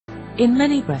In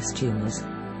many breast tumours,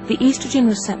 the estrogen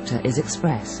receptor is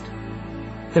expressed.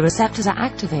 The receptors are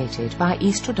activated by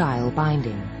estradiol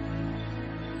binding.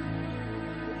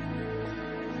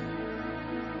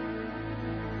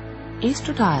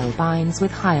 Estradiol binds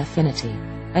with high affinity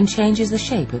and changes the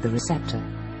shape of the receptor.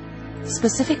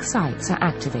 Specific sites are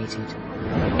activated,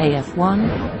 AF1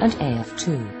 and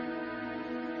AF2.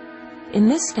 In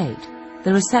this state,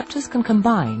 the receptors can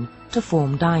combine to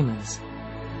form dimers.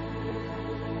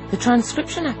 The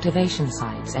transcription activation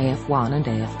sites AF1 and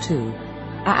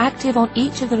AF2 are active on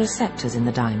each of the receptors in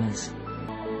the dimers.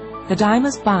 The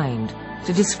dimers bind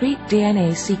to discrete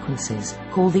DNA sequences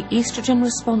called the estrogen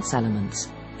response elements,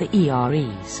 the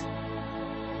EREs.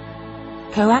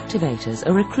 Co-activators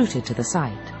are recruited to the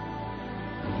site.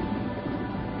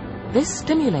 This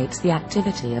stimulates the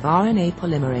activity of RNA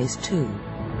polymerase II,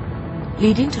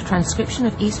 leading to transcription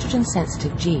of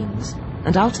estrogen-sensitive genes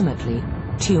and ultimately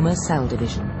tumor cell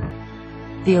division.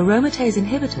 The aromatase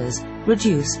inhibitors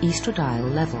reduce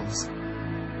estradiol levels.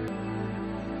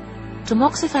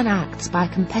 Tamoxifen acts by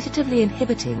competitively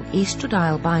inhibiting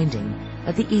estradiol binding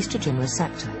at the estrogen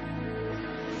receptor.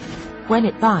 When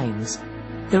it binds,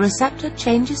 the receptor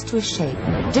changes to a shape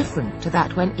different to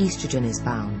that when estrogen is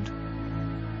bound.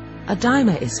 A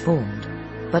dimer is formed,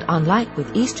 but unlike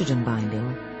with estrogen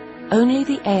binding, only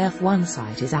the AF1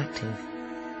 site is active.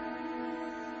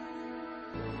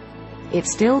 It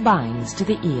still binds to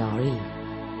the ERE,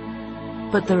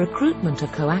 but the recruitment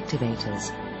of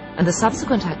co-activators and the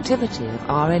subsequent activity of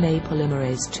RNA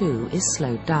polymerase II is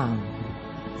slowed down,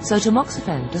 so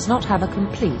tamoxifen does not have a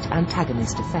complete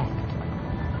antagonist effect.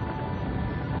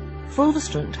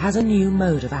 Fulvestrant has a new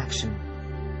mode of action.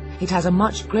 It has a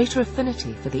much greater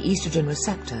affinity for the estrogen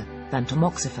receptor than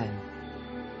tamoxifen.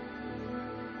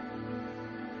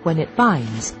 When it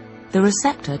binds, the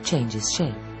receptor changes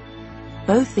shape.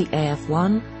 Both the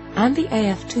AF1 and the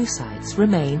AF2 sites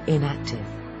remain inactive.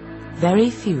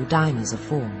 Very few dimers are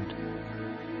formed.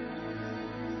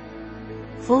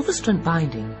 Fulvestrant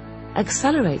binding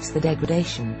accelerates the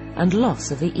degradation and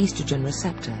loss of the estrogen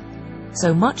receptor,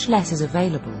 so much less is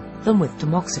available than with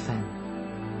tamoxifen.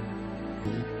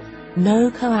 No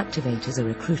co-activators are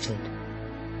recruited,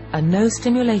 and no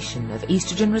stimulation of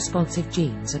estrogen-responsive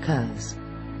genes occurs.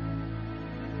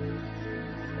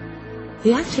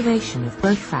 The activation of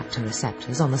growth factor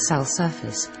receptors on the cell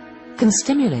surface can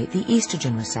stimulate the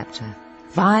estrogen receptor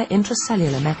via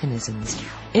intracellular mechanisms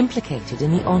implicated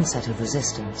in the onset of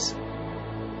resistance.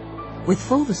 With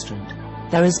fulvestrant,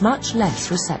 there is much less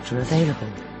receptor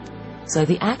available, so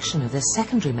the action of this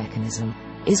secondary mechanism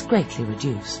is greatly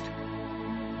reduced.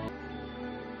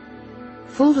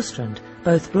 Fulvestrant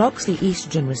both blocks the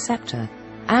estrogen receptor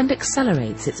and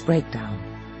accelerates its breakdown.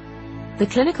 The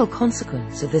clinical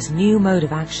consequence of this new mode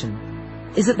of action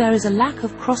is that there is a lack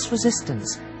of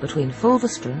cross-resistance between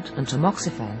fulvestrant and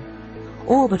tamoxifen,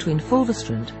 or between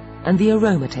fulvestrant and the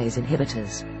aromatase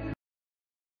inhibitors.